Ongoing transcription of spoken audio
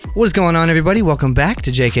What is going on, everybody? Welcome back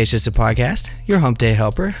to JK's Just a Podcast, your hump day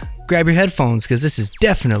helper. Grab your headphones, because this is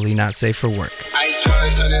definitely not safe for work. Ice water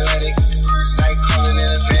turn Atlantic, like calling in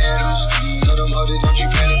advance. Told them, hold it, don't you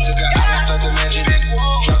panic. Took an island for the magic.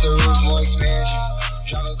 Drop the roof, more expansion.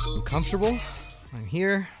 I'm comfortable. I'm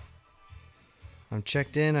here. I'm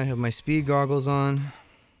checked in. I have my speed goggles on.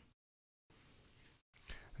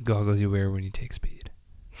 Goggles you wear when you take speed.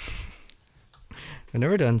 I've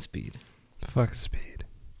never done speed. Fuck speed.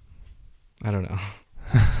 I don't know.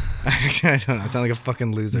 Actually, I don't know. I sound like a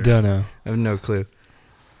fucking loser. Don't know. I have no clue.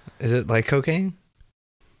 Is it like cocaine?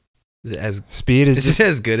 Is it as Speed is it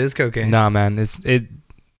as good as cocaine? Nah, man. It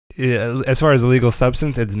as far as a legal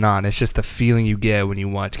substance, it's not. It's just the feeling you get when you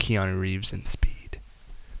watch Keanu Reeves in Speed.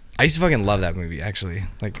 I used to fucking love that movie, actually.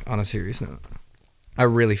 Like, on a serious note. I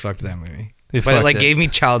really fucked that movie. It But it like gave me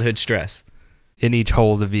childhood stress. in each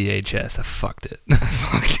hole of the VHS. I fucked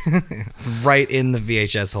it. Right in the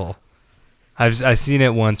VHS hole. I've seen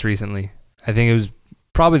it once recently. I think it was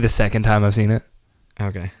probably the second time I've seen it.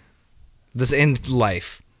 Okay. This in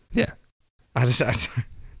life. Yeah.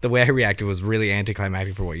 The way I reacted was really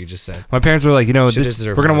anticlimactic for what you just said. My parents were like, you know, Should've this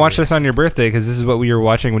deserved we're gonna a watch movie. this on your birthday because this is what we were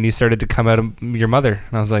watching when you started to come out of your mother.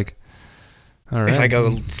 And I was like, all right. If I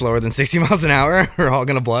go slower than 60 miles an hour, we're all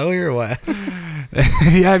gonna blow you or what?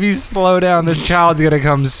 Yeah, if you slow down, this child's gonna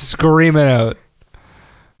come screaming out.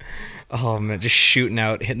 Oh man, just shooting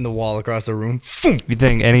out, hitting the wall across the room. You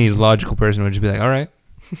think any logical person would just be like, all right,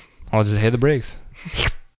 I'll just hit the brakes.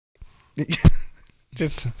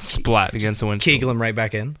 Just Splat against the windshield. kegel him right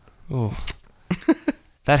back in. Oh.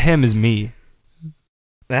 That him is me.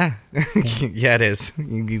 Yeah, yeah, it is.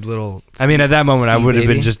 You little. I mean, at that moment, I Speed would have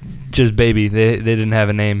baby. been just baby. They didn't have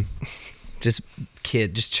a name. Just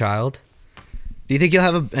kid, just child. Do you think you'll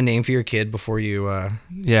have a name for your kid before you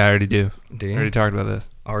Yeah, I already do. do? I You? already talked about this.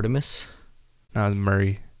 Artemis. That was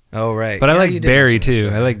Murray. Oh right. But I Yeah, you like did Barry mention this, too.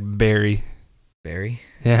 yeah. I like Barry. Barry.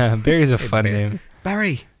 Yeah, Barry's a Hey, fun Barry. name.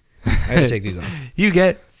 Barry. I have to take these off. You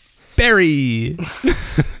get Barry,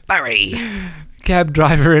 Barry. cab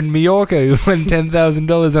driver in Mallorca who won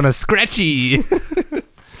 $10,000 on a scratchy.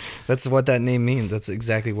 That's what that name means. That's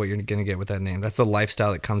exactly what you're gonna get with that name. That's the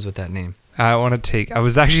lifestyle that comes with that name. I want to take. I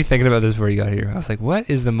was actually thinking about this before you got here. I was like, what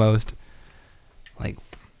is the most like?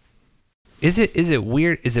 Is it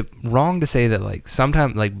weird? Is it wrong to say that like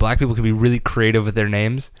sometimes like black people can be really creative with their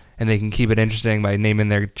names and they can keep it interesting by naming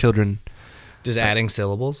their children? Just adding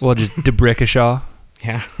syllables. Well, just DeBrickashaw.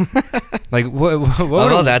 Yeah. Like what?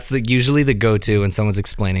 Oh, that's usually the go-to when someone's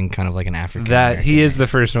explaining kind of like an African. that he is the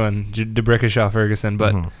first one, DeBrickashaw Ferguson.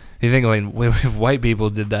 But Mhm. you think like if white people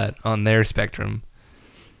did that on their spectrum,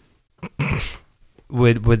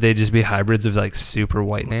 would they just be hybrids of like super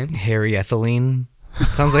white names? Harry ethylene.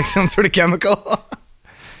 Sounds like some sort of chemical.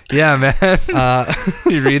 Yeah, man.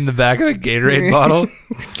 You're reading the back of a Gatorade bottle.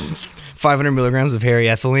 500 milligrams of Harry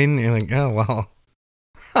ethylene. You're like, oh well.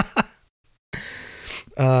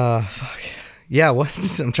 Fuck. Yeah.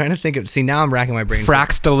 What? I'm trying to think of. See, now I'm racking my brain.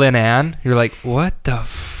 Fraxtalin Ann. You're like, what the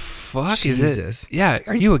fuck is Jesus. it? Yeah,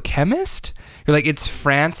 are you a chemist? You're like, it's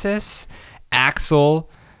Francis, Axel,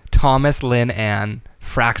 Thomas Lynn Ann,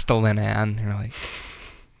 Fraxtalin Ann. You're like,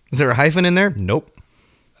 Is there a hyphen in there? Nope.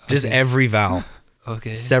 Just Okay. every vowel.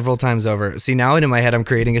 okay. Several times over. See, now in my head, I'm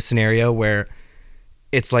creating a scenario where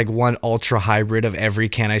it's like one ultra hybrid of every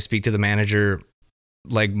 "Can I speak to the manager"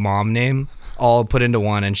 like mom name all put into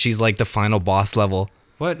one, and she's like the final boss level.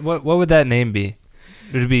 What would that name be?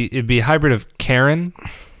 It'd be a hybrid of Karen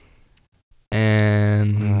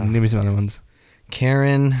and give me some other ones.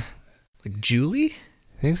 Karen, like Julie,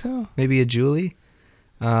 Think so? maybe a Julie,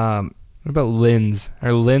 What about Lynn's?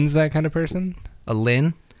 Are Lynn's that kind of person? a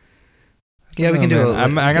Lynn. Yeah, we can do man. a. I'm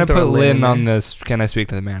we gonna can throw put a Lynn in on there. this. Can I speak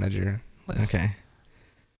to the manager list? Okay.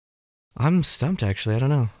 I'm stumped actually. I don't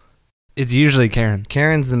know. It's usually Karen.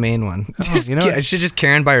 Karen's the main one. Oh, you know what? I should just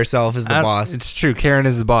Karen by herself as the I- boss. It's true. Karen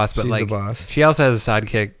is the boss, but She's like the boss. she also has a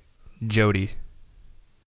sidekick, Jody.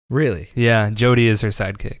 Really Yeah, Jody is her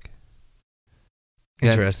sidekick. Yeah,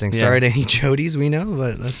 interesting. yeah. Sorry to any Jodies we know,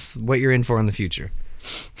 but that's what you're in for in the future.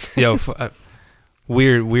 Yo,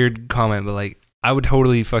 weird comment, but like I would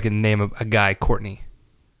totally fucking name a guy Courtney.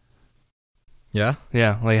 Yeah.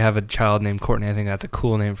 Yeah, like have a child named Courtney. I think that's a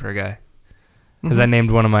cool name for a guy. Because I named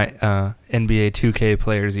one of my NBA 2K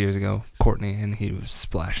players years ago Courtney, and he was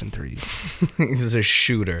splashing threes. He was a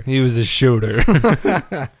shooter. He was a shooter.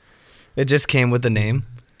 It just came with the name.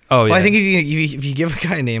 Oh yeah. Well, I think if you give a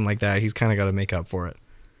guy a name like that, he's kind of got to make up for it.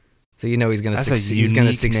 So you know he's gonna That's a succeed. He's gonna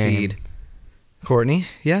unique succeed. name. Courtney,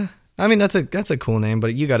 yeah. I mean that's a cool name,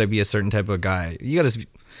 but you got to be a certain type of guy. You got to.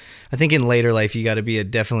 I think in later life you got to be a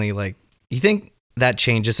definitely like. You think that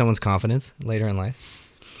changes someone's confidence later in life?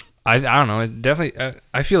 I don't know. It definitely.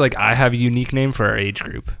 I feel like I have a unique name for our age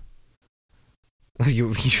group.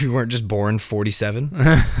 You weren't just born 47?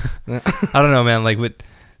 I don't know, man. Like, but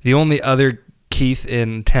the only other Keith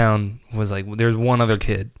in town was like there's one other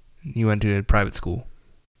kid. He went to a private school.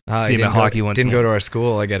 See him at hockey once. Didn't go to our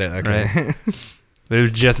school. I get it. Okay. Right. But it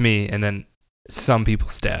was just me, and then some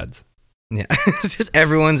people's dads. Yeah. It's just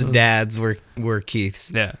everyone's dads were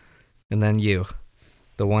Keith's. Yeah. And then you,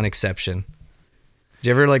 the one exception. Did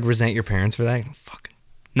you ever like resent your parents for that? Fuck.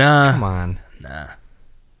 Nah. Come on. Nah.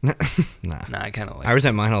 Nah. Nah. I kind of like. I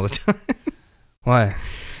resent mine all the time. Why?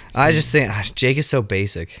 I just think Jake is so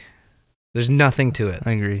basic. There's nothing to it.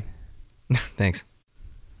 I agree. Thanks.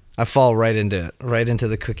 I fall right into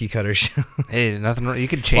the cookie cutter show. Hey, nothing wrong. You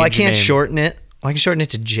could change. Well, I your can't name. shorten it. Well, I can shorten it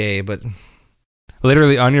to J, but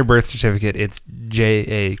Literally on your birth certificate, it's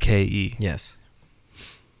Jake. yes.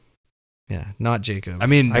 Yeah, not Jacob. I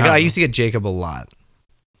mean, I used to get Jacob a lot.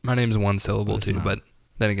 My name's one syllable It's too, not. but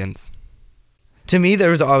then again, To me, there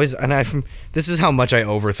was always, this is how much I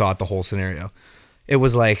overthought the whole scenario. It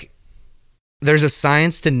was like, there's a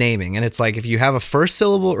science to naming, and it's like if you have a first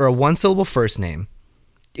syllable or a one syllable first name,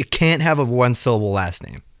 it can't have a one syllable last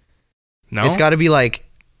name. no. It's got to be like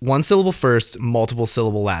one syllable first, multiple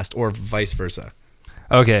syllable last, or vice versa.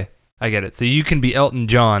 Okay, I get it. So you can be Elton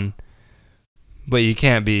John, but you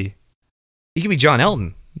can't be. You can be John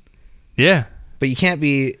Elton, Yeah, but you can't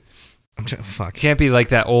be. Fuck. you can't be like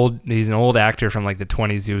that old. He's an old actor from like the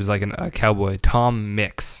 20s. He was like a cowboy. Tom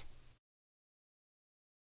Mix.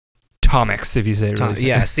 Tomix, if you say it really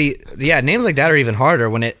Yeah, see, names like that are even harder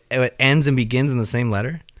when it ends and begins in the same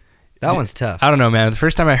letter. That one's tough. I don't know, man. The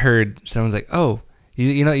first time I heard someone's like, "Oh,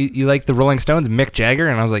 you like the Rolling Stones, Mick Jagger,"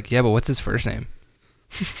 and I was like, "Yeah, but what's his first name?"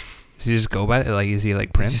 Does he just go by it? Like, is he like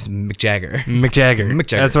It's Prince? just Mick Jagger. Mick Jagger. Mick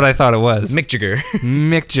Jagger. That's what I thought it was. Mick Jagger.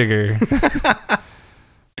 Mick Jagger.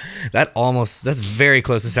 That's very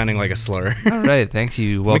close to sounding like a slur. All right, thank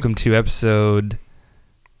you. Welcome to episode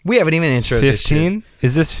We haven't even introed this shit. 15.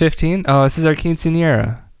 Is this 15? Oh, this is our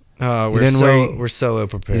quinceañera. Oh, You didn't we're so ill You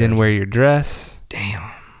prepared. didn't wear your dress. Damn.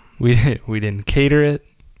 We didn't cater it.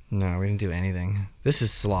 No, we didn't do anything. This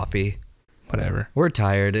is sloppy. Whatever. We're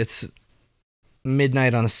tired. It's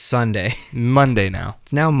midnight on a Sunday. Monday now.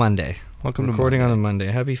 It's now Monday. Welcome Recording to on a Monday.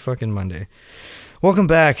 Happy fucking Monday. Welcome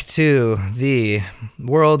back to the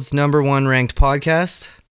world's number one ranked podcast.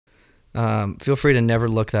 Feel free to never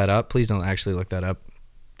look that up. Please don't actually look that up.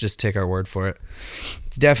 Just take our word for it.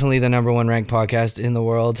 It's definitely the number one ranked podcast in the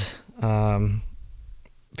world.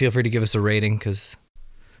 Feel free to give us a rating because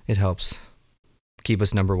it helps keep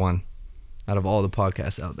us number one out of all the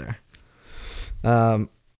podcasts out there. The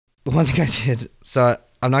one thing I did, so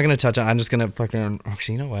I'm not going to touch on, I'm just going to fucking,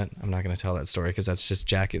 actually, you know what? I'm not going to tell that story because that's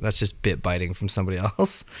just bit biting from somebody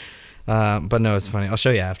else. But no, it's funny. I'll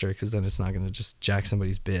show you after because then it's not going to just jack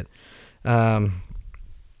somebody's bit.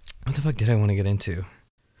 What the fuck did I want to get into?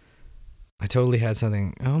 I totally had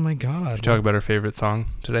something. Oh my God. Talk about our favorite song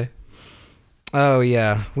today. Oh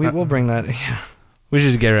yeah. We'll bring that. Yeah. We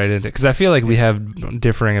should get right into it because I feel like we have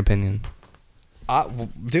differing opinion.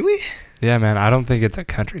 Do we? Yeah, man. I don't think it's a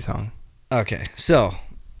country song. Okay. So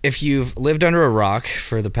if you've lived under a rock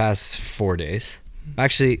for the past 4 days,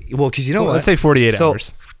 actually, well, because you know what? Let's say 48 So,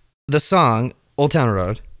 hours. The song Old Town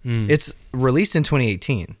Road, Mm. it's released in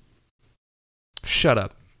 2018. Shut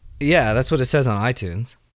up. Yeah, that's what it says on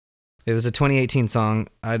iTunes. It was a 2018 song.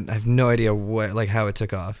 I have no idea how it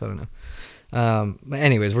took off. I don't know. But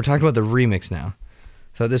anyways, we're talking about the remix now.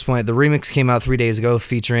 So at this point, the remix came out 3 days ago,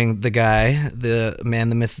 featuring the guy, the man,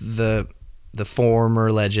 the myth, the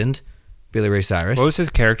former legend, Billy Ray Cyrus. What was his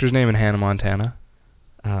character's name in Hannah Montana?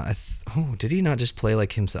 Did he not just play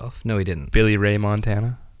like himself? No, he didn't. Billy Ray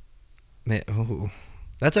Montana.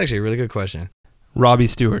 That's actually a really good question. Robbie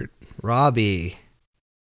Stewart. Robbie.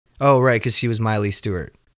 Oh, right, because she was Miley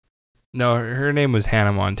Stewart. No, her name was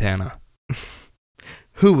Hannah Montana.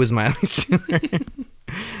 Who was Miley Stewart?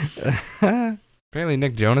 Apparently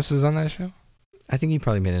Nick Jonas was on that show. I think he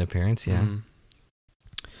probably made an appearance, yeah. Mhm.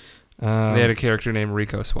 They had a character named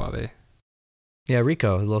Rico Suave. Yeah,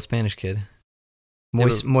 Rico, the little Spanish kid. Yeah,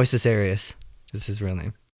 Moises Arias is his real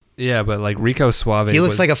name. Yeah, but like Rico Suave. He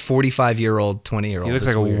looks like a 45-year-old, 20-year-old. He looks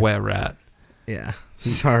It's like a weird. wet rat. Yeah.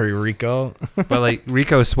 Sorry, Rico. But like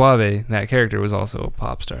Rico Suave, that character was also a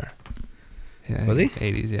pop star. Yeah, Was he?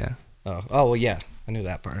 80s, yeah. Oh, well, yeah. I knew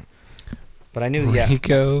that part. But I knew, yeah.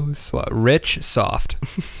 Rico Suave. Rich, soft.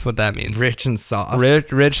 That's what that means. Rich and soft.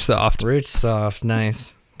 Rich, soft. Rich, soft,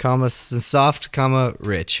 nice. Comma, soft, comma,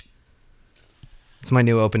 rich. It's my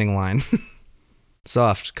new opening line.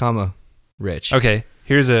 Soft, comma, rich. Okay,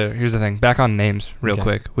 Here's the thing. Back on names, real Okay.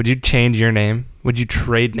 quick. Would you change your name? Would you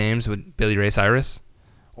trade names with Billy Ray Cyrus,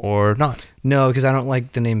 or not? No, because I don't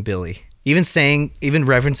like the name Billy. Even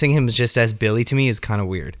referencing him just as Billy to me is kind of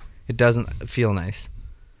weird. It doesn't feel nice.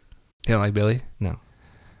 You don't like Billy? No.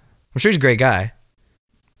 I'm sure he's a great guy,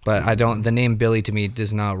 but the name Billy to me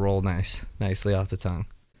does not roll nicely off the tongue.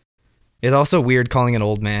 It's also weird calling an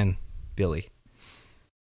old man Billy.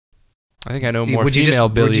 I think I know more would you female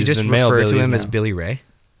just Billies than male refer Billies to him now. as Billy Ray?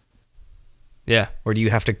 Yeah, Or do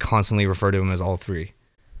you have to constantly refer to him as all three?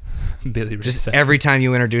 Billy Ray Just Cyrus. every time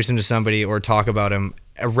you introduce him to somebody or talk about him,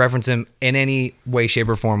 reference him in any way, shape,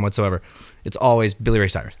 or form whatsoever, it's always Billy Ray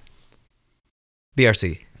Cyrus.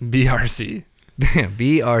 BRC. BRC.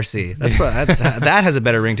 BRC. That has a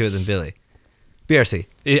better ring to it than Billy. BRC.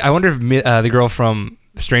 I wonder if the girl from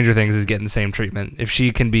Stranger Things is getting the same treatment. If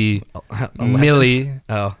she can be 11? Millie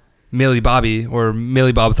Oh. Bobby or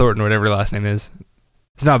Millie Bob Thornton, whatever her last name is.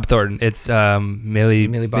 It's not Thornton. It's Millie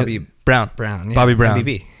Bobby Brown. Brown. Yeah. Bobby Brown.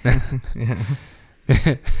 MBB.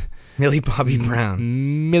 Millie Bobby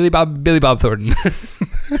Brown. Billy Bob Thornton.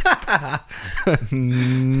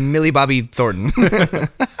 Millie Bobby Thornton.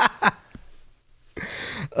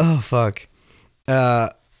 Oh, fuck.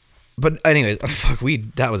 But anyways,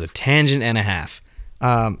 that was a tangent and a half.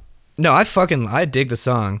 No, I dig the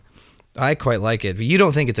song. I quite like it, but you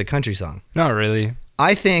don't think it's a country song. Not really.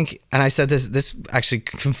 I think, and I said this actually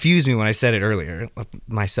confused me when I said it earlier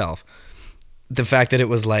myself. The fact that it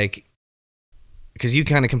was like, because you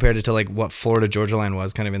kind of compared it to like what Florida Georgia Line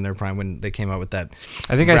was kind of in their prime when they came out with that.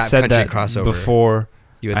 I think I rap said country that crossover. before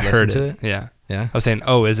You had I listened heard to it? Yeah. Yeah. I was saying,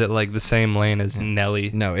 oh, is it like the same lane as Nelly?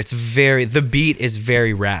 No, the beat is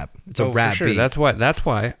very rap. It's a rap for sure. beat. That's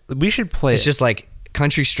why we should play It's it. just like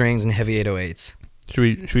country strings and heavy 808s.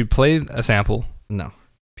 Should we play a sample? No.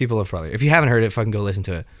 People have probably, if you haven't heard it, fucking go listen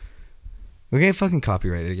to it. We're gonna get fucking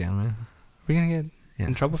copyrighted again, man. We're gonna get Yeah.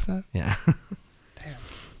 in trouble for that? Yeah.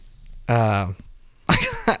 Damn.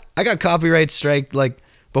 I got copyright strike like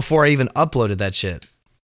before I even uploaded that shit.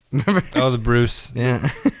 Remember? Oh, the Bruce. Yeah.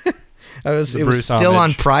 It was Bruce still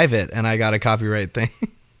on homage. private and I got a copyright thing.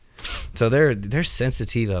 So they're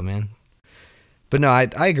sensitiva, man. But no, I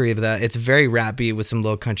agree with that. It's very rap beat with some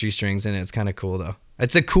little country strings in it. It's kind of cool though.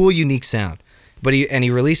 It's a cool, unique sound. But he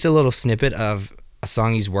released a little snippet of a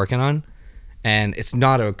song he's working on, and it's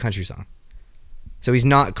not a country song. So he's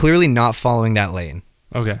clearly not following that lane,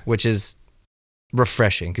 Okay. which is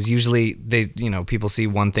refreshing because usually people see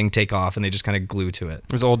one thing take off and they just kind of glue to it.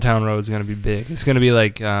 This Old Town Road is gonna be big. It's gonna be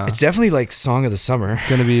like It's definitely like song of the summer. it's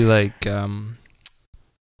gonna be like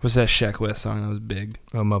what's that Sheck West song that was big?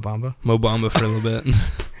 Oh, Mo Bamba. Mo Bamba for a little bit.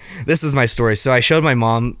 This is my story. So I showed my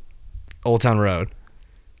mom Old Town Road,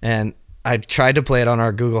 and I tried to play it on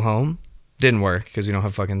our Google Home. Didn't work because we don't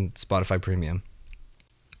have fucking Spotify Premium.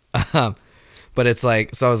 But it's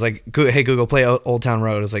like, so I was like, hey Google, play Old Town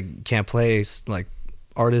Road. I was like, can't play like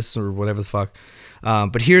artists or whatever the fuck.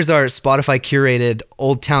 But here's our Spotify curated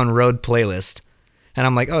Old Town Road playlist. And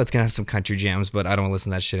I'm like, oh, it's gonna have some country jams, but I don't wanna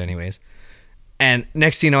listen to that shit anyways. And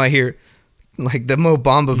next thing you know, I hear like the Mo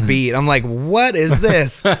Bamba beat. I'm like, what is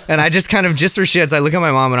this? And I just kind of, just for shits, I look at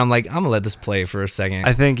my mom and I'm like, I'm gonna let this play for a second.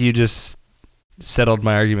 I think you just settled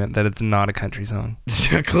my argument that it's not a country song.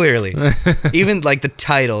 Clearly. Even like the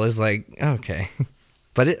title is like, okay.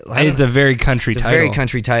 But It's a very country title. very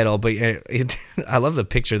country title, but I love the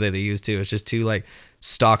picture that they use too. It's just two like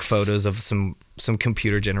stock photos of some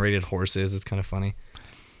computer generated horses. It's kind of funny.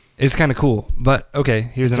 It's kind of cool. But okay,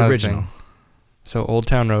 here's It's another original. thing. So Old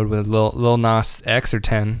Town Road with Lil Nas X or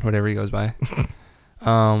 10, whatever he goes by.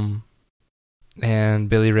 And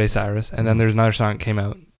Billy Ray Cyrus. And then there's another song that came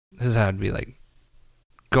out. This had to be like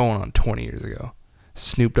going on 20 years ago.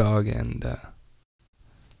 Snoop Dogg and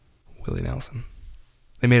Willie Nelson.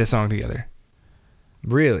 They made a song together.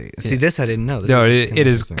 Really? See, this I didn't know. This No, is it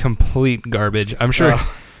is interesting. complete garbage. I'm sure.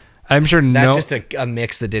 Oh. I'm sure. That's no, just a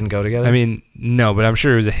mix that didn't go together. I mean, no, but I'm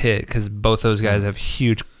sure it was a hit because both those guys have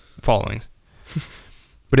huge followings.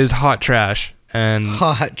 But it was hot trash, and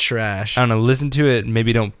hot trash. I don't know. Listen to it.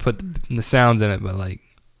 Maybe don't put the sounds in it, but like,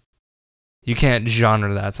 you can't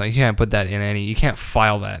genre that song. You can't put that in any. You can't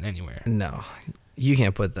file that anywhere. No, you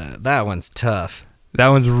can't put that. That one's tough. That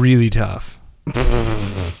one's really tough.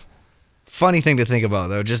 Funny thing to think about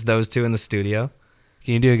though, just those two in the studio.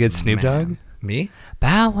 Can you do a good Snoop Man. Dogg? Me?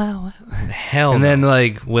 Bow wow wow. Hell. And no. then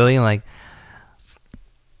like Willie like.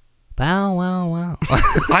 Bow wow wow.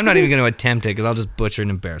 I'm not even going to attempt it because I'll just butcher and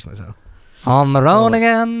embarrass myself. On the road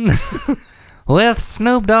again with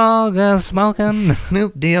Snoop Dogg smoking.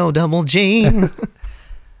 Snoop D-O double G.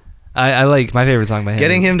 I like my favorite song by him.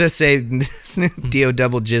 Getting him to say Snoop Dio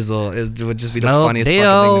double jizzle would just be the funniest fucking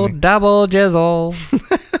Dio thing to me. double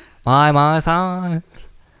jizzle. By my side.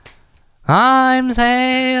 I'm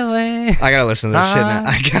sailing. I gotta listen to this shit now.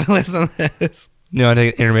 I gotta listen to this. You want to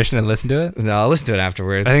take an intermission and listen to it? No, I'll listen to it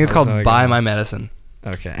afterwards. I think it's called That's all I Buy got. My Medicine.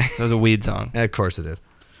 Okay. So it's a weed song. Of course it is.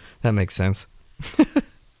 That makes sense.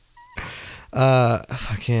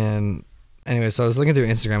 Fucking. Anyway, so I was looking through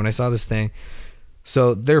Instagram and I saw this thing.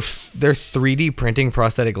 So they're 3D printing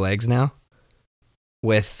prosthetic legs now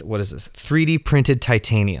with, what is this? 3D printed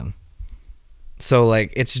titanium. So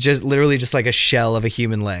like it's just literally just like a shell of a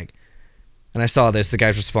human leg. And I saw this. The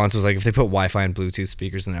guy's response was like, if they put Wi-Fi and Bluetooth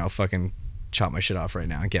speakers in there, I'll fucking chop my shit off right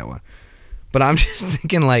now and get one. But I'm just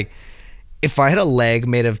thinking like, if I had a leg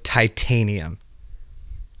made of titanium,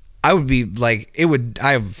 I would be like,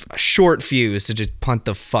 I have a short fuse to just punt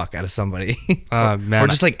the fuck out of somebody. Man, or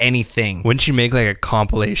just like anything. Wouldn't you make like a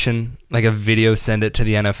compilation, like a video, send it to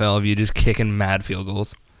the NFL of you just kicking mad field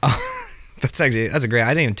goals? That's a great, I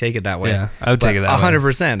didn't even take it that way. Yeah, I would take it that way.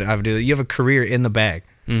 100%. I would do that. You have a career in the bag.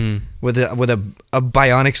 Mm-hmm. With a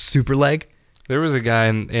bionic super leg. There was a guy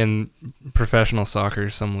in professional soccer,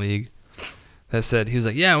 some league, that said, he was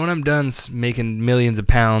like, yeah, when I'm done making millions of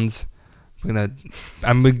pounds,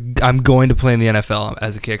 I'm going to play in the NFL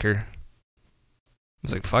as a kicker. I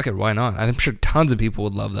was like, fuck it, why not? I'm sure tons of people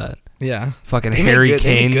would love that. Yeah. Fucking They Harry make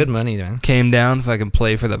Kane good money, man. came down, fucking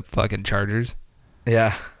play for the fucking Chargers,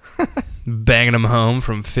 Yeah. banging them home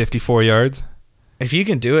from 54 yards. If you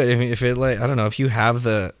can do it, if it like, I don't know, if you have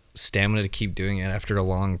the stamina to keep doing it after a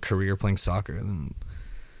long career playing soccer, then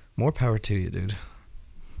more power to you, dude.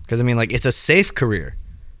 Because I mean, like, it's a safe career.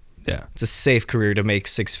 Yeah. It's a safe career to make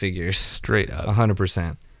six figures. Straight up.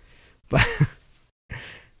 100%. But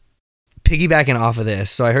piggybacking off of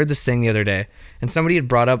this, so I heard this thing the other day, and somebody had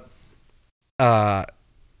brought up,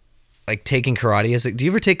 like taking karate. Do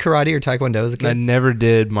you ever take karate or taekwondo as a kid? I never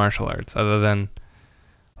did martial arts other than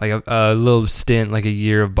like a little stint, like a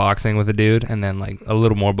year of boxing with a dude, and then like a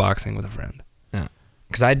little more boxing with a friend. Yeah,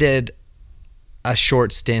 because I did a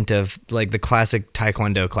short stint of like the classic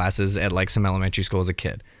taekwondo classes at like some elementary school as a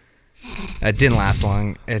kid. It didn't last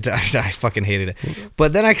long. I fucking hated it.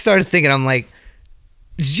 But then I started thinking, I'm like,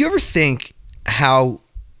 did you ever think how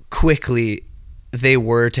quickly they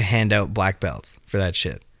were to hand out black belts for that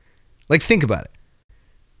shit? Like, think about it.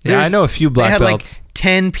 Yeah, I know a few black they had belts.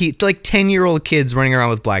 like 10-year-old kids running around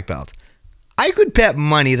with black belts. I could bet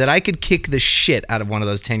money that I could kick the shit out of one of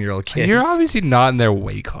those 10-year-old kids. You're obviously not in their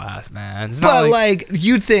weight class, man. It's not But like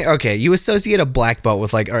you'd think, okay, you associate a black belt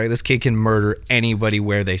with like, all right, this kid can murder anybody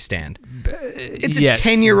where they stand. It's a yes.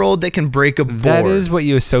 10-year-old that can break a board. That is what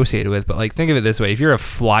you associate it with, but like think of it this way: if you're a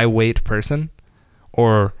flyweight person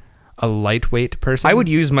or a lightweight person, I would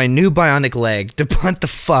use my new bionic leg to punt the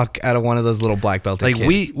fuck out of one of those little black belted like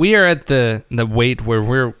kids. we are at the weight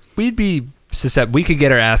where we'd be susceptible. We could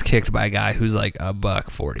get our ass kicked by a guy who's like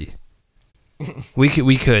 $140.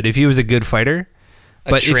 we could if he was a good fighter.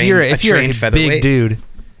 But if you're a big featherweight dude,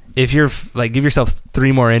 if you're like give yourself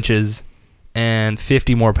 3 more inches and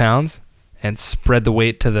 50 more pounds and spread the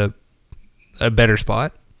weight to a better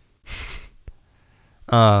spot,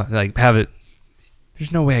 like have it.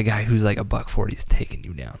 There's no way a guy who's like $140 is taking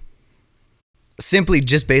you down. Simply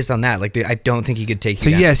just based on that, like I don't think he could take you So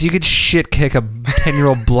down. yes, you could shit kick a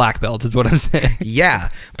 10-year-old black belt is what I'm saying. Yeah,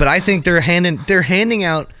 but I think they're handing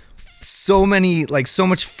out so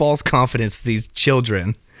much false confidence to these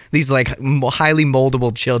children, these like highly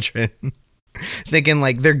moldable children, thinking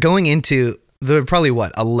like they're going into they're probably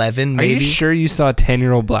 11 maybe. Are you sure you saw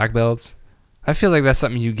 10-year-old black belts? I feel like that's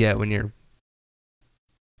something you get when you're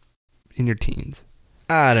in your teens.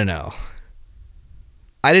 I don't know.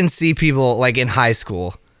 I didn't see people like in high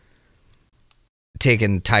school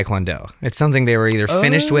taking taekwondo. It's something they were either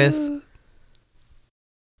finished with.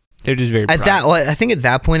 They're just very At that, I think at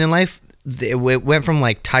that point in life, it went from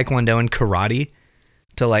like taekwondo and karate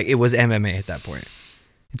to like it was MMA at that point.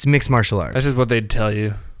 It's mixed martial arts. That's just what they'd tell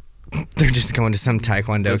you. They're just going to some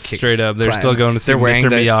taekwondo. That's straight up. They're still going to see they're wearing Mr.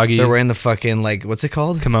 the, Miyagi. They're wearing the fucking like what's it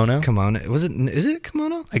called? Kimono. Is it a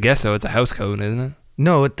kimono? I guess so. It's a house code, isn't it?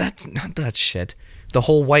 No, that's not that shit. The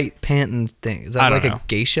whole white pant and thing. Is that I don't like know. a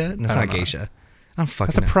geisha? No, it's I not don't know. geisha. I don't fucking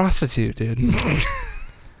That's a know. prostitute, dude.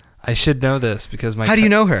 I should know this because How do you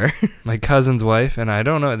know her? my cousin's wife, and I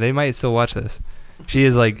don't know, they might still watch this. She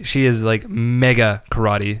is like mega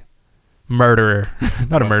karate murderer.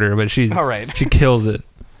 Not a murderer, but she's All right. she kills it.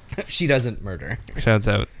 She doesn't murder. Shouts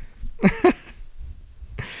out.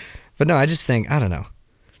 But no, I just think, I don't know.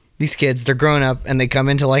 These kids, they're growing up and they come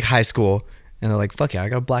into like high school and they're like, fuck yeah, I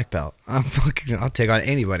got a black belt. I'll take on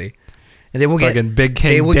anybody. and they will get Fucking Big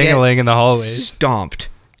they King will get dangling in the hallways. stomped,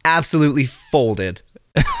 absolutely folded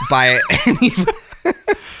by any.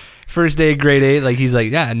 First day, grade 8, like he's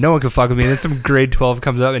like, yeah, no one can fuck with me. And then some grade 12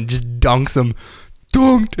 comes up and just dunks him.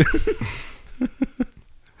 Dunked.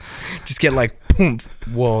 Just get like, boom.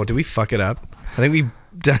 Whoa, did we fuck it up? I think we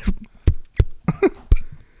done.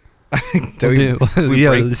 I think that we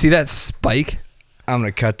break. See that spike? I'm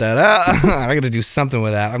gonna cut that out. I gotta do something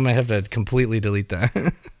with that. I'm gonna have to completely delete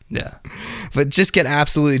that. Yeah. But just get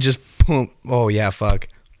absolutely just boom. Oh yeah, fuck.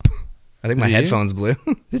 I think my it you? headphones blew.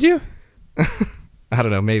 Did you? I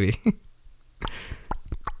don't know, maybe.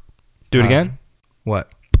 Do it again? What?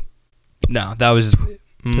 No, that was just...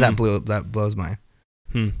 That blows mine.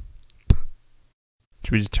 Should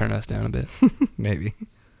we just turn us down a bit? Maybe.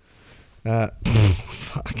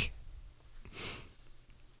 Fuck.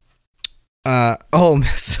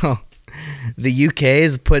 So the UK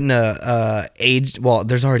is putting a age. Well,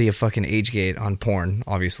 there's already a fucking age gate on porn,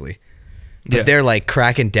 obviously. But Yeah. they're like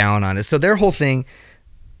cracking down on it. So their whole thing,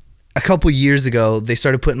 a couple years ago, they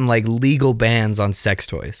started putting like legal bans on sex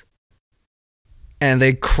toys, and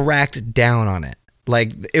they cracked down on it.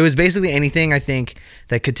 Like it was basically anything I think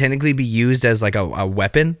that could technically be used as like a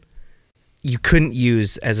weapon, you couldn't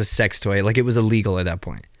use as a sex toy. Like it was illegal at that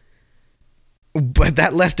point. But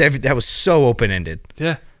that left that was so open ended.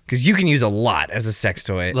 Yeah. Because you can use a lot as a sex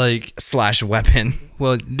toy Like, / weapon.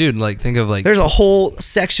 well, dude, like, think of like... There's a whole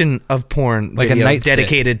section of porn Like a videos nightstick.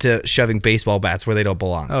 dedicated to shoving baseball bats where they don't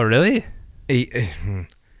belong. Oh, really?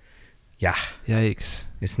 Yeah, Yikes.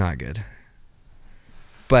 it's not good.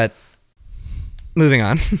 But moving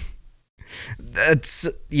on.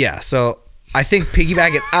 So I think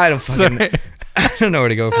piggyback it. I don't fucking. Sorry. I don't know where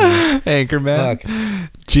to go from there. Anchorman. Fuck.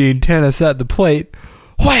 Gene Tennis at the plate.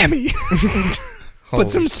 Whammy. Holy Put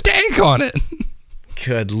some stank on it.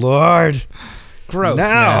 Good lord. Gross,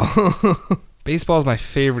 No. man. Baseball's my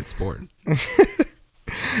favorite sport.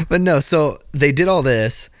 But no, so they did all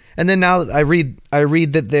this, and then now I read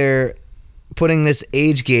that they're putting this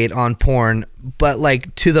age gate on porn, but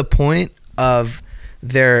like to the point of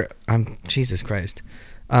Jesus Christ,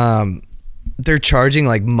 they're charging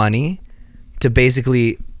like money to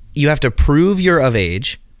basically, you have to prove you're of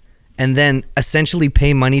age, and then essentially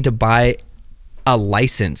pay money to buy a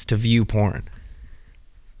license to view porn.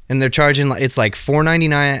 And they're charging, it's like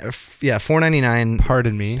 $4.99. Yeah, $4.99.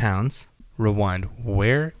 Pardon me. Pounds Rewind.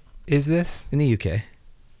 Where is this? in the UK.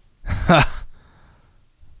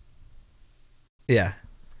 Yeah,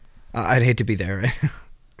 I'd hate to be there. Right?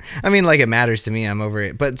 I mean, like it matters to me. I'm over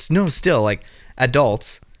it, but no, still, like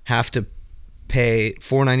adults have to pay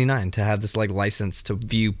 $4.99 to have this like license to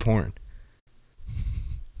view porn.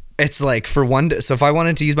 It's like for so if I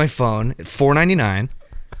wanted to use my phone, $4.99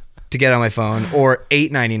 to get on my phone, or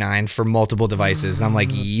 $8.99 for multiple devices, and I'm like,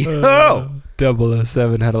 yo.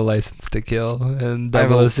 007 had a license to kill, and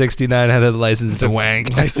 0069 had a license to wank.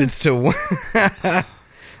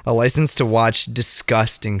 A license to watch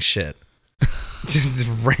disgusting shit. Just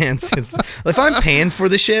rancid. If I'm paying for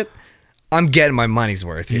the shit, I'm getting my money's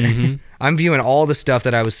worth here. Mm-hmm. I'm viewing all the stuff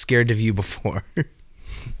that I was scared to view before.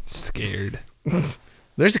 Scared.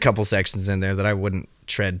 There's a couple sections in there that I wouldn't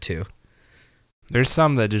tread to. There's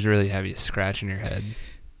some that just really have you scratching your head.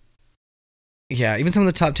 Yeah, even some of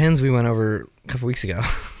the top 10s we went over a couple weeks ago.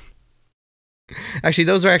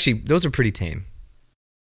 those are pretty tame.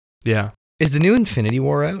 Yeah. Is the new Infinity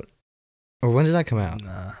War out? Or when does that come out?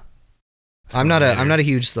 Nah. I'm not a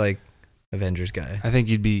huge like Avengers guy. I think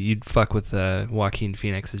you'd fuck with Joaquin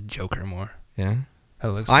Phoenix's Joker more. Yeah.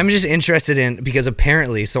 That looks I'm just interested in, because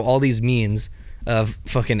apparently, so all these memes of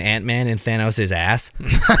fucking Ant-Man and Thanos' ass.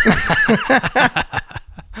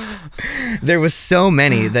 There was so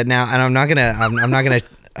many that now, and I'm not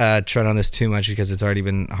gonna tread on this too much because it's already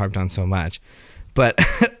been harped on so much, but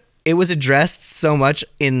it was addressed so much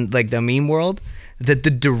in like the meme world that the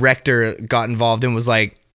director got involved and was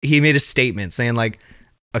like, he made a statement saying like,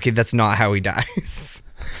 okay, that's not how he dies.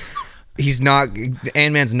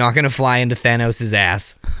 Ant-Man's not gonna fly into Thanos'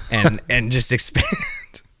 ass and just expand.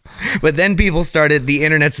 But then the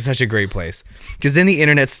internet's such a great place, because then the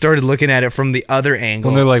internet started looking at it from the other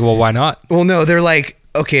angle. Well, they're like, well, why not? Well, no, they're like,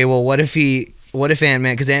 okay, well, what if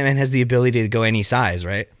Ant-Man, because Ant-Man has the ability to go any size,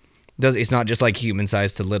 right? It's not just like human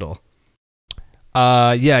size to little.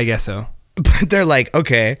 Yeah, I guess so. But they're like,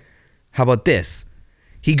 okay, how about this?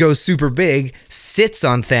 He goes super big, sits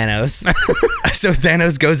on Thanos, so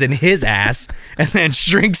Thanos goes in his ass and then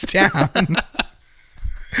shrinks down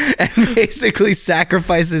and basically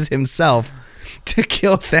sacrifices himself to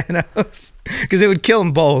kill Thanos, because it would kill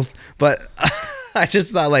them both. But I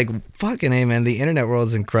just thought, like, fucking A, man, the internet world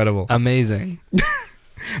is incredible. Amazing.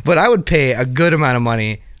 But I would pay a good amount of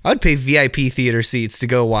money. I would pay VIP theater seats to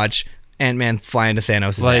go watch Ant-Man fly into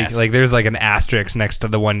Thanos' ass. Like there's like an asterisk next to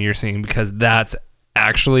the one you're seeing because that's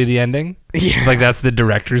actually the ending. Yeah. Like that's the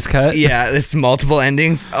director's cut. Yeah, it's multiple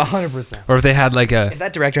endings. 100%. Or if they had like If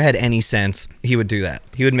that director had any sense, he would do that.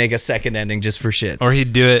 He would make a second ending just for shit. or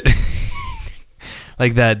he'd do it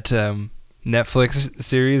like that Netflix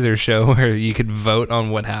series or show where you could vote on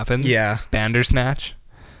what happens. Yeah. Bandersnatch.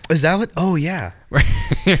 Is that what? Oh, yeah. Where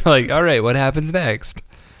you're like, all right, what happens next?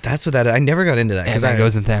 That's what that is. I never got into that. And that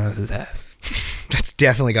goes in Thanos' ass. That's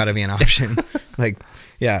definitely got to be an option. Like,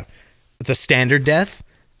 yeah. The standard death,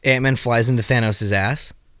 Ant-Man flies into Thanos'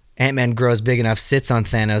 ass. Ant-Man grows big enough, sits on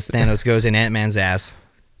Thanos. Thanos goes in Ant-Man's ass.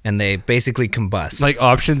 And they basically combust. Like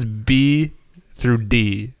options B through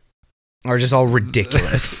D. Are just all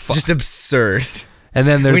ridiculous. Just absurd. And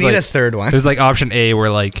then there's We need like a third one. There's like option A where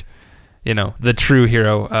like, you know, the true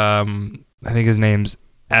hero, I think his name's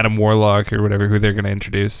Adam Warlock or whatever, who they're going to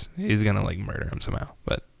introduce. He's going to like murder him somehow.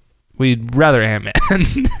 But we'd rather Ant-Man.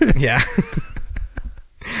 Yeah.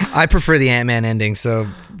 I prefer the Ant-Man ending, so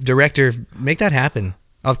director, make that happen.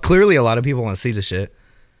 Clearly a lot of people want to see the shit.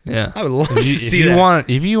 Yeah. I would love to if see you that.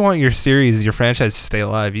 If you want your series, your franchise to stay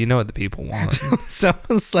alive, you know what the people want.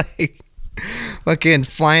 Sounds like fucking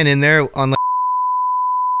flying in there on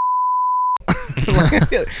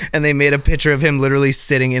and they made a picture of him literally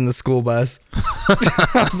sitting in the school bus.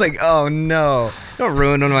 I was like, oh no. Don't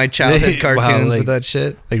ruin one of my childhood cartoons with that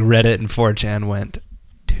shit. Like Reddit and 4chan went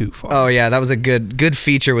too far. Oh yeah, that was a good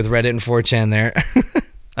feature with Reddit and 4chan there.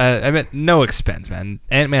 I meant no expense, man.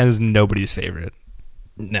 Ant-Man is nobody's favorite.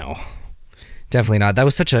 No. Definitely not. That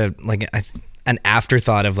was such a an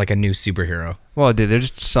afterthought of like a new superhero. Well, dude, they're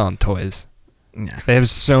just selling toys. Yeah. They have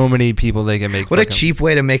so many people they can make. What a cheap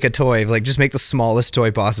way to make a toy. Like, just make the smallest toy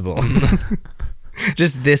possible.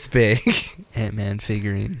 Just this big. Ant-Man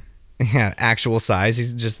figurine. Yeah, actual size.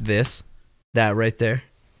 He's just that right there.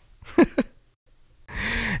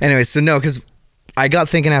 Anyway, so no, because I got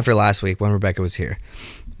thinking after last week when Rebecca was here,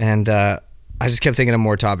 and I just kept thinking of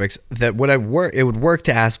more topics that it would work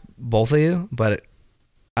to ask both of you, but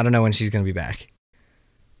I don't know when she's going to be back.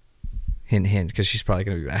 Hint, hint, because she's probably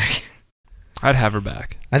going to be back. I'd have her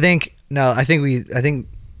back. I think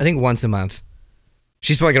once a month.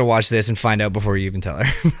 She's probably gonna watch this and find out before you even tell her.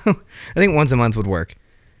 I think once a month would work.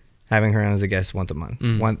 Having her on as a guest once a month.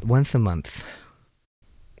 Once a month.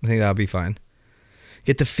 I think that would be fine.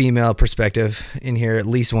 Get the female perspective in here at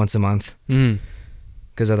least once a month.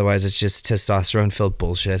 Because otherwise it's just testosterone-filled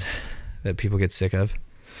bullshit that people get sick of.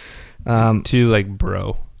 Too like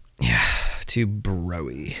bro. Yeah, too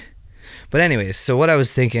bro-y. But anyways, so what I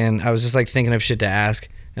was thinking, I was just like thinking of shit to ask,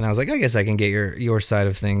 and I was like, I guess I can get your side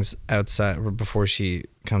of things outside before she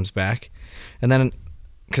comes back. And then,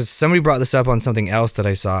 because somebody brought this up on something else that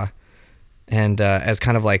I saw, and as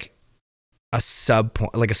kind of like a sub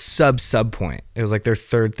point, like a sub point. It was like their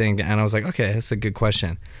third thing, and I was like, okay, that's a good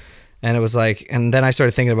question. And it was like, and then I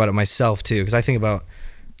started thinking about it myself too, because I think about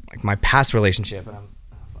like my past relationship,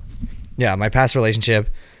 and my past relationship.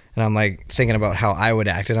 And I'm like thinking about how I would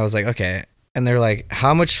act. And I was like, okay. And they're like,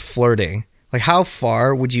 how much flirting? Like, how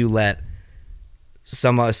far would you let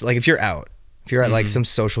like if you're out, if you're at like some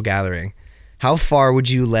social gathering, how far would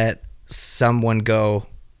you let someone go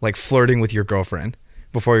like flirting with your girlfriend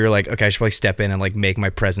before you're like, okay, I should probably step in and like make my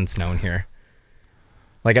presence known here?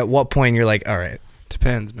 Like, at what point you're like, all right.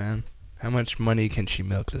 Depends, man. How much money can she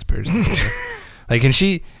milk this person for? Like, if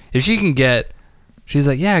she can get... She's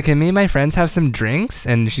like, yeah, can me and my friends have some drinks?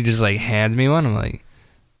 And she just like hands me one. I'm like,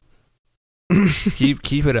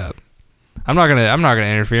 keep it up. I'm not gonna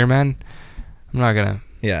interfere, man. I'm not gonna.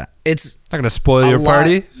 Yeah, it's not gonna spoil your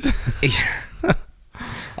party.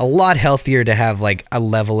 A lot healthier to have like a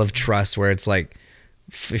level of trust where it's like,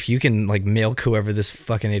 if you can like milk whoever this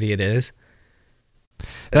fucking idiot is.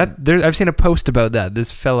 I've seen a post about that.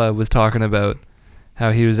 This fella was talking about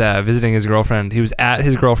how he was visiting his girlfriend. He was at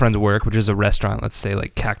his girlfriend's work, which is a restaurant, let's say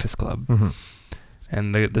like Cactus Club. Mm-hmm.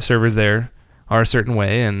 And the servers there are a certain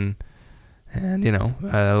way, and you know,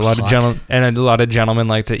 a lot of gentlemen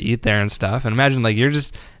like to eat there and stuff. And imagine like you're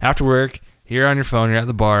just after work, you're on your phone, you're at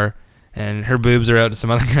the bar, and her boobs are out to some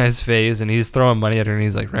other guy's face, and he's throwing money at her, and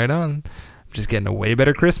he's like, right on. I'm just getting a way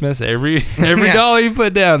better Christmas every Yeah. dollar you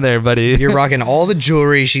put down there, buddy. You're rocking all the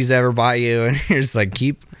jewelry she's ever bought you, and you're just like,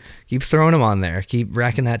 keep throwing them on there. Keep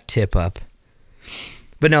racking that tip up.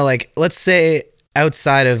 But no, like, let's say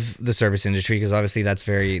outside of the service industry, because obviously that's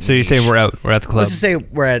very So you're saying we're at the club. Let's just say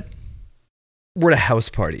we're at a house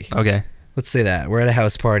party. Okay. Let's say that. We're at a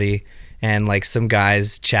house party, and like some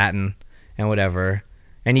guys chatting and whatever.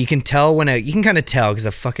 And you can tell you can kind of tell because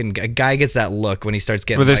a guy gets that look when he starts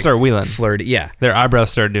getting Where they start wheeling. flirty. Yeah. Their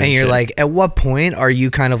eyebrows start doing And you're shit. like, at what point are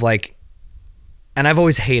you kind of like, and I've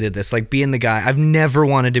always hated this, like being the guy. I've never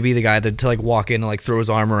wanted to be the guy to like walk in and like throw his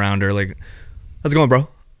arm around her, like, how's it going, bro?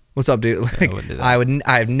 What's up, dude? Like, wouldn't do that.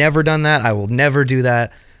 I've never done that. I will never do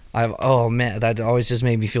that. Oh man, that always just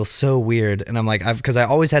made me feel so weird. And I'm like, because I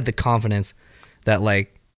always had the confidence that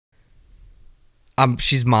like,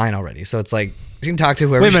 she's mine already. So it's like, you can talk to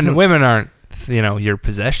whoever. women aren't, your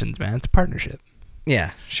possessions, man. It's a partnership.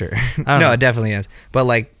 Yeah, sure. don't No, know. it definitely is. But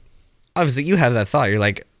like, obviously, you have that thought. You're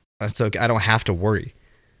like, it's okay. I don't have to worry.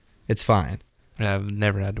 It's fine. Yeah, I've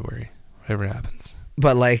never had to worry. Whatever happens.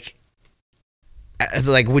 But like,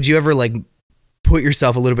 would you ever like put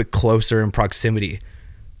yourself a little bit closer in proximity?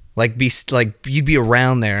 Like, you'd be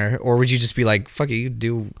around there, or would you just be like, fuck it, you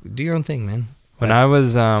do your own thing, man? When I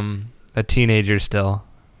was a teenager still,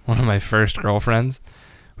 one of my first girlfriends,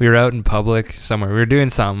 we were out in public somewhere. We were doing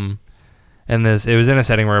something, and it was in a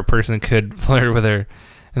setting where a person could flirt with her,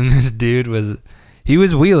 and this dude was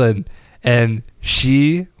wheeling, and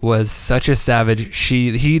she was such a savage.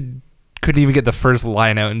 He couldn't even get the first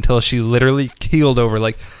line out until she literally keeled over,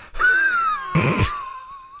 like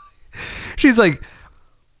she's like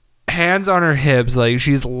hands on her hips, like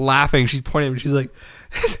she's laughing, she's pointing at me, she's like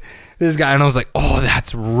this guy, and I was like, oh,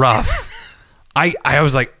 that's rough. I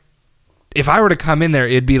was like, if I were to come in there,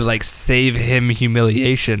 it'd be like save him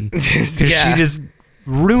humiliation, because Yeah. she just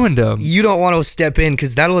ruined him. You don't want to step in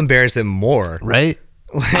because that'll embarrass him more. Right?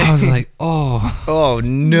 I was like, oh, Oh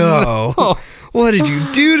no! What did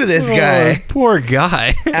you do to this guy? poor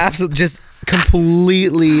guy. Absolutely, just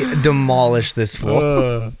completely demolished this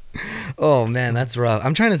fool. Oh man, that's rough.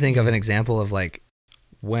 I'm trying to think of an example of like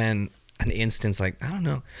when an instance, like, I don't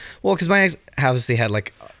know. Well, because my ex obviously had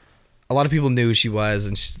like a lot of people knew who she was,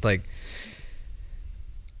 and she's like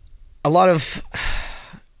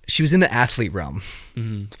she was in the athlete realm.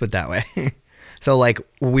 Let's put it that way. So like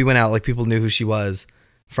when we went out, like people knew who she was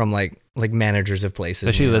from like managers of places.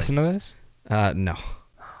 Does she And listen to this? no.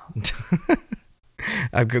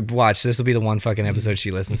 I could watch. This will be the one fucking episode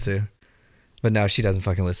she listens to. But no, she doesn't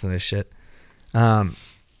fucking listen to this shit.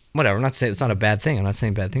 Whatever. I'm not saying it's not a bad thing. I'm not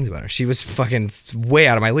saying bad things about her. She was fucking way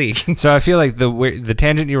out of my league. So I feel like the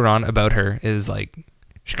tangent you were on about her is like,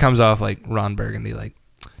 she comes off like Ron Burgundy, like,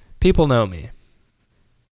 people know me.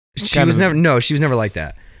 She was never like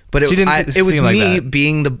that. But She didn't it was seem like me that.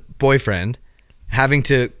 being the boyfriend, having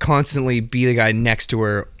to constantly be the guy next to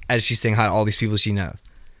her as she's saying hi to all these people she knows.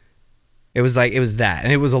 It was that,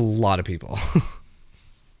 and it was a lot of people,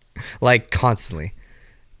 like constantly,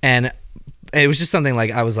 and it was just something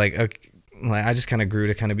like I was like, okay, like I just kind of grew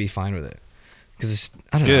to kind of be fine with it because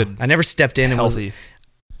I don't know. I never stepped in and Healthy.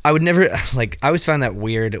 I would never like. I always found that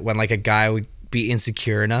weird when like a guy would be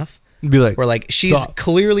insecure enough Be like, where like she's Stop.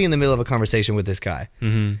 clearly in the middle of a conversation with this guy,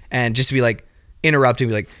 and just to be like interrupting,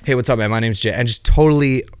 be like, "Hey, what's up, man? My name's Jay," and just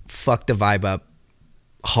totally fuck the vibe up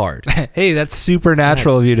hard. hey, that's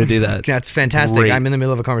supernatural of you to do that. That's fantastic. Great. I'm in the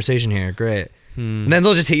middle of a conversation here. Great. And then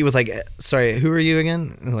they'll just hit you with like, "Sorry, who are you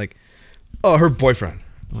again?" And like, "Oh, her boyfriend."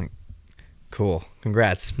 I'm like, "Cool,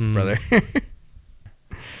 congrats, brother."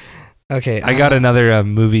 Okay, I got another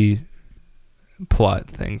movie plot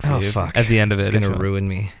thing for you fuck. at the end of It's it. gonna if you want. ruin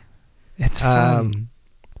me. It's fun.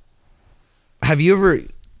 Have you ever?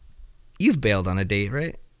 You've bailed on a date,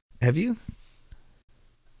 right? Have you?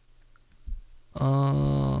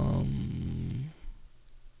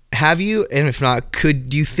 Have you? And if not,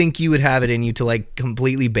 do you think you would have it in you to like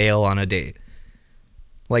completely bail on a date?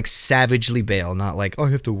 Like savagely bail, not like, oh, I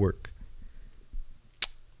have to work.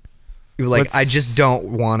 You're like, I just don't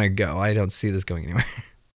want to go. I don't see this going anywhere.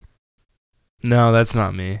 No, that's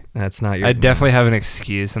not me. That's not your. I definitely have an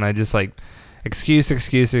excuse, and I just like excuse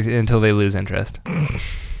until they lose interest.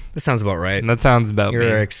 That sounds about right. And that sounds about You're me.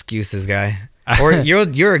 an excuses guy, or you're a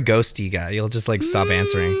ghosty guy. You'll just like stop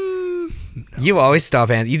answering. You always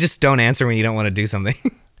stop answering. You just don't answer when you don't want to do something.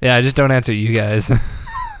 Yeah, I just don't answer you guys.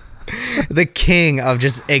 The king of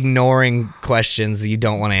just ignoring questions that you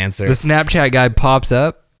don't want to answer. The Snapchat guy pops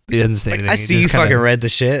up. He doesn't say anything. I He see just you kinda- fucking read the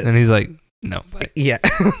shit. And he's like, no. Bye. Yeah,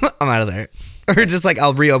 I'm out of there. Or just like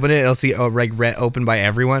I'll reopen it. And I'll see open by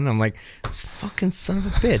everyone. I'm like, this fucking son of a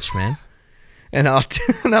bitch, man. And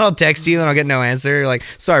then I'll text you and I'll get no answer. You're like,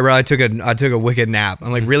 sorry, bro, I took a wicked nap.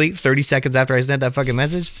 I'm like, really? 30 seconds after I sent that fucking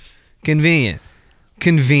message? Convenient.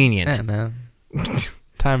 Yeah, man.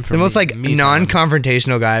 Time for The most like me time.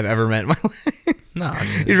 non-confrontational guy I've ever met in my life. No, I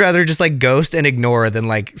mean, You'd rather just like ghost and ignore than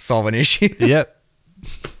like solve an issue. yep.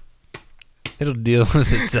 It'll deal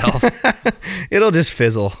with itself. It'll just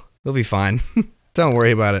fizzle. It'll be fine. Don't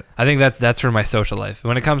worry about it. I think that's for my social life.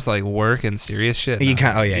 When it comes to like work and serious shit, You no,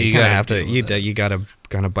 kind of have to. deal with it. You gotta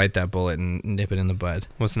kind of bite that bullet and nip it in the bud.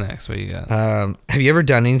 What's next? What you got? Have you ever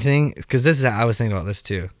done anything? Because I was thinking about this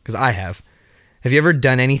too. Because I have. Have you ever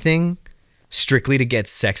done anything strictly to get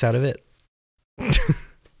sex out of it?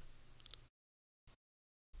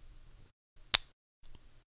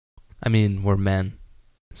 I mean, we're men,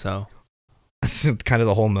 so That's kind of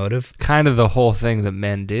the whole motive. kind of the whole thing that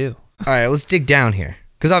men do. All right, let's dig down here.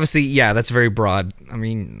 Because obviously, yeah, that's very broad. I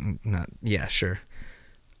mean, sure.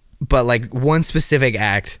 But like one specific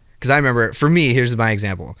act. Because I remember, for me, here's my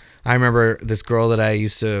example. I remember this girl that I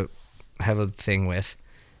used to have a thing with.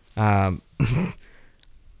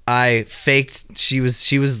 I faked. She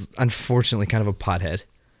was unfortunately kind of a pothead,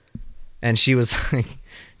 and she was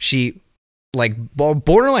like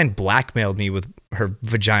borderline blackmailed me with her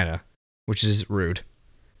vagina, which is rude.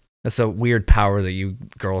 That's a weird power that you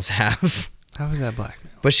girls have. How is that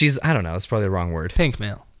blackmail? But I don't know. It's probably the wrong word. Pink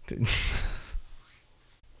mail.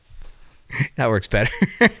 That works better.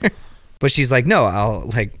 But she's like, no,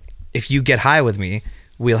 I'll like, if you get high with me,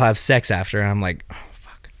 we'll have sex after. And I'm like, oh,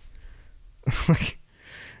 fuck.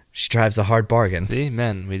 She drives a hard bargain. See,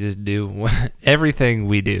 men, we just do everything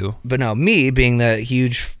we do. But no, me being the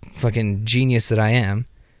huge fucking genius that I am,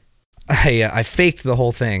 I faked the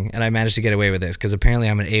whole thing and I managed to get away with this because apparently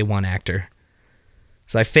I'm an A1 actor.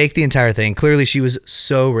 So I faked the entire thing. Clearly she was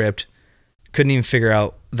so ripped, couldn't even figure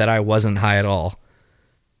out that I wasn't high at all.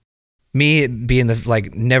 Me being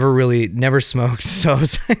never smoked. So I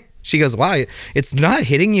was like, she goes, wow, it's not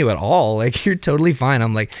hitting you at all. Like, you're totally fine.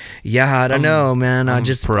 I'm like, yeah, I don't know, man.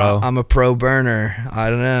 I'm a pro burner. I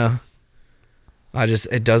don't know.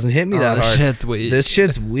 It doesn't hit me that hard. Shit's weak. This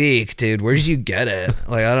shit's weak, dude. Where did you get it?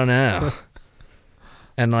 Like, I don't know.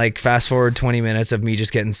 And like, fast forward 20 minutes of me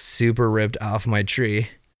just getting super ripped off my tree.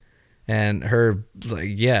 And her, like,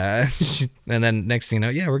 yeah. And then next thing you know,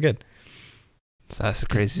 yeah, we're good. So that's the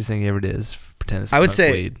craziest thing you ever did is pretend to smoke I would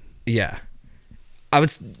say, weed. yeah.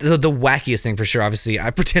 The wackiest thing for sure, obviously,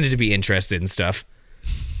 I pretended to be interested in stuff.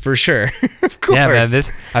 For sure. Of course. Yeah, man,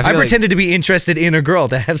 I pretended to be interested in a girl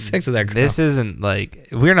to have sex with that girl. This isn't like,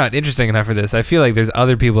 we're not interesting enough for this. I feel like there's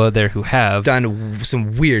other people out there who have done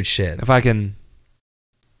some weird shit. If I can,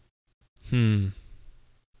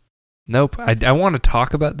 nope. I want to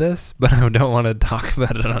talk about this, but I don't want to talk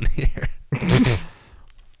about it on here.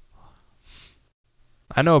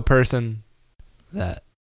 I know a person that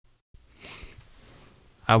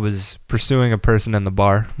I was pursuing a person in the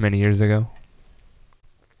bar many years ago.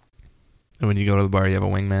 And when you go to the bar, you have a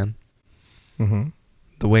wingman. Mm-hmm.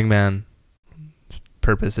 The wingman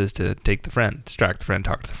purpose is to take the friend, distract the friend,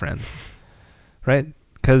 talk to the friend. Right?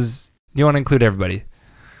 Because you want to include everybody.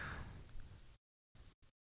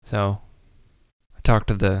 So I talk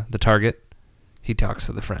to the target. He talks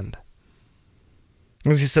to the friend.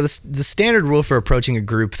 So the standard rule for approaching a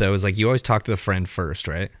group, though, is like you always talk to the friend first,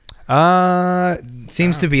 right?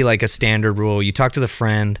 Seems to be like a standard rule. You talk to the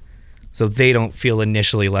friend so they don't feel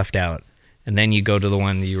initially left out. And then you go to the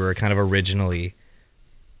one you were kind of originally...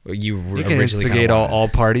 You can instigate all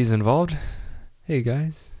parties involved. Hey,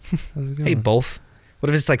 guys. How's it going? Hey, both. What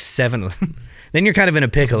if it's like 7 of them? Then you're kind of in a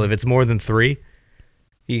pickle. If it's more than 3,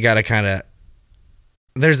 you got to kind of...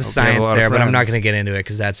 There's a science there, but I'm not going to get into it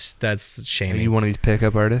because that's shaming. Are you one of these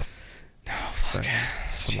pickup artists? No, fuck.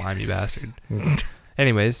 Slimy bastard.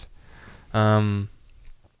 Anyways,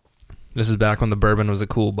 this is back when the Bourbon was a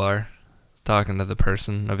cool bar. Talking to the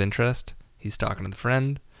person of interest. He's talking to the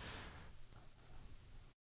friend.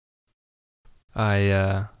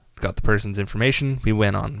 I got the person's information. We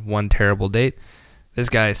went on one terrible date. This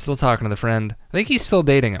guy is still talking to the friend. I think he's still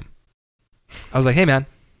dating him. I was like, hey, man.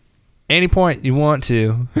 Any point you want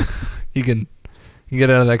to, you can get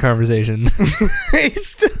out of that conversation.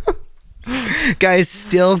 Guy's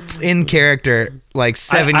still in character like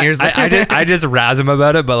 7 years later. I just razz him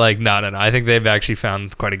about it, but like, no. I think they've actually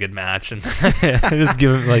found quite a good match. And I just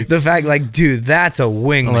give him like... The fact, like, dude, that's a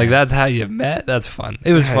wingman. Like, that's how you met? That's fun.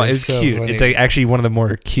 It was fun. It was so cute. Funny. It's like actually one of the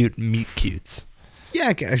more cute meet cutes.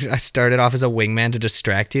 Yeah, I started off as a wingman to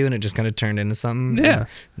distract you, and it just kind of turned into something. Yeah.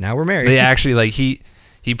 Now we're married. They actually, like,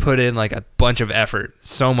 he put in like a bunch of effort,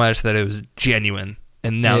 so much that it was genuine,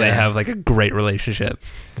 and now they have like a great relationship.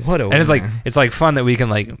 What a and it's like fun that we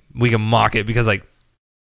can mock it because like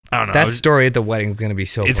I don't know, that story at the wedding is gonna be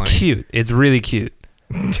so. It's funny. Cute. It's really cute.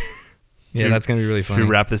 Yeah, that's gonna be really funny. Should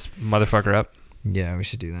we wrap this motherfucker up? Yeah, we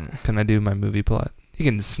should do that. Can I do my movie plot? You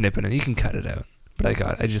can snip it. You can cut it out. But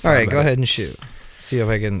I just. All right, go ahead and shoot. See if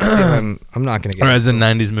I can. See if I'm not gonna get. All right, it's a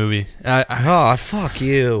 '90s movie. Oh, fuck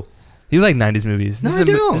you. You like 90s movies. No, I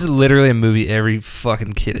don't. This is literally a movie every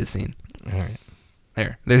fucking kid has seen. All right.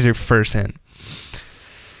 There's your first hint.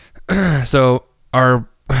 So our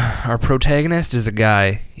protagonist is a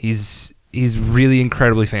guy. He's really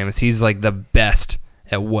incredibly famous. He's like the best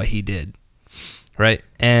at what he did, right?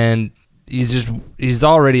 And he's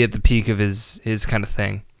already at the peak of his kind of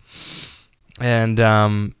thing.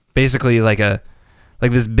 And basically like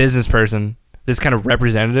this business person, this kind of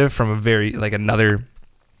representative from a very like another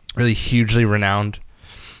really hugely renowned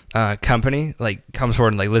company, like comes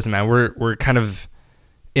forward and like, listen, man, we're kind of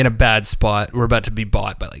in a bad spot. We're about to be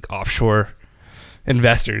bought by like offshore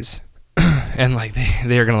investors, and like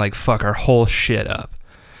they are gonna like fuck our whole shit up.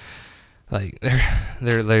 Like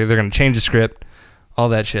they're gonna change the script, all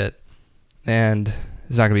that shit, and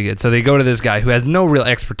it's not gonna be good. So they go to this guy who has no real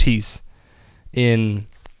expertise in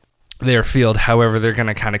their field. However, they're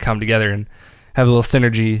gonna kind of come together and have a little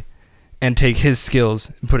synergy and take his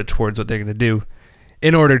skills and put it towards what they're gonna do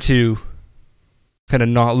in order to kind of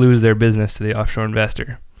not lose their business to the offshore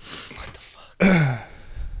investor. What the fuck?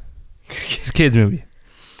 It's a kid's movie.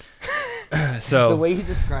 So the way you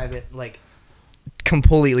describe it, like,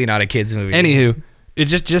 completely not a kid's movie. Anywho, it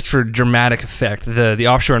just for dramatic effect, the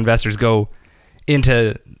offshore investors go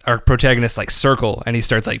into our protagonist's like circle, and they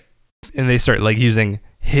start like using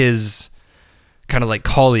his kind of like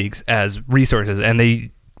colleagues as resources, and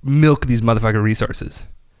they milk these motherfucking resources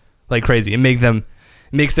like crazy and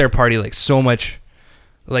makes their party like so much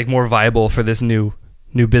like more viable for this new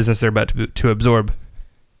business they're about to absorb.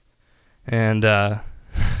 And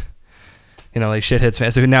like shit hits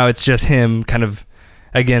fan. So now it's just him kind of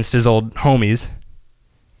against his old homies.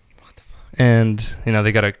 What the fuck? And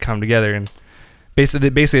they gotta come together, and basically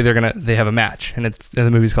they have a match, and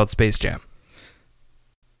the movie's called Space Jam.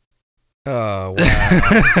 Oh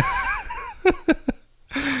wow.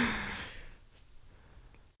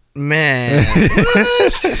 Man,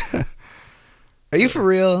 what? Are you for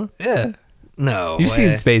real? Yeah. No. You've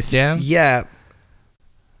seen Space Jam? Yeah.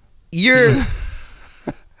 You're.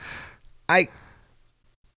 I.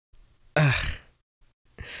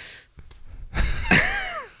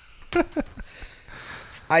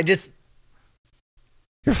 I just.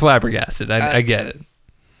 You're flabbergasted. I get it.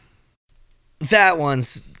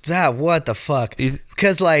 What the fuck?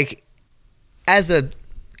 Because like,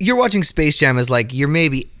 you're watching Space Jam as like you're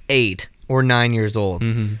maybe 8 or 9 years old.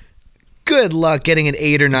 Mm-hmm. Good luck getting an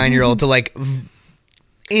 8 or 9 year old to like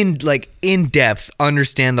in depth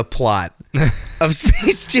understand the plot of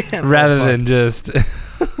Space Jam rather than just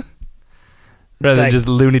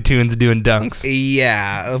Looney Tunes doing dunks.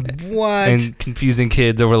 Yeah, what? And confusing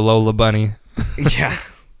kids over Lola Bunny. Yeah,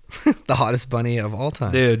 the hottest bunny of all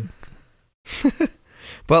time, dude.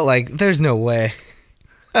 But like, there's no way.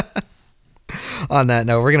 On that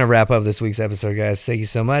note, we're gonna wrap up this week's episode, guys. Thank you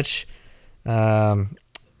so much.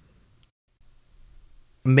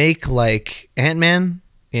 Make like Ant-Man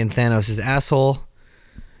in Thanos' asshole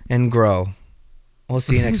and grow. We'll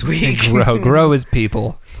see you next week. grow as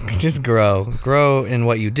people. Just grow in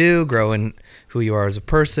what you do, grow in who you are as a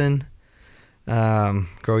person,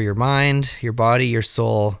 grow your mind, your body, your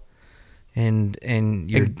soul, and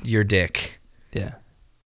your dick. Yeah.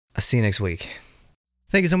 I'll see you next week.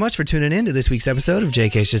 Thank you so much for tuning in to this week's episode of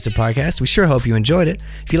JK's Just a Podcast. We sure hope you enjoyed it.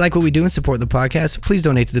 If you like what we do and support the podcast, please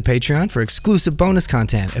donate to the Patreon for exclusive bonus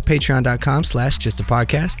content at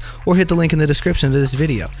patreon.com/justapodcast, or hit the link in the description of this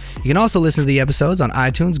video. You can also listen to the episodes on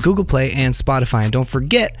iTunes, Google Play, and Spotify. And don't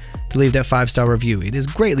forget to leave that 5-star review. It is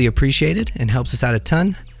greatly appreciated and helps us out a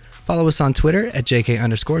ton. Follow us on Twitter at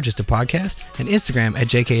JK_justapodcast and Instagram at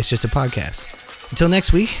JK is Just a Podcast. Until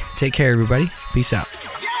next week, take care, everybody. Peace out.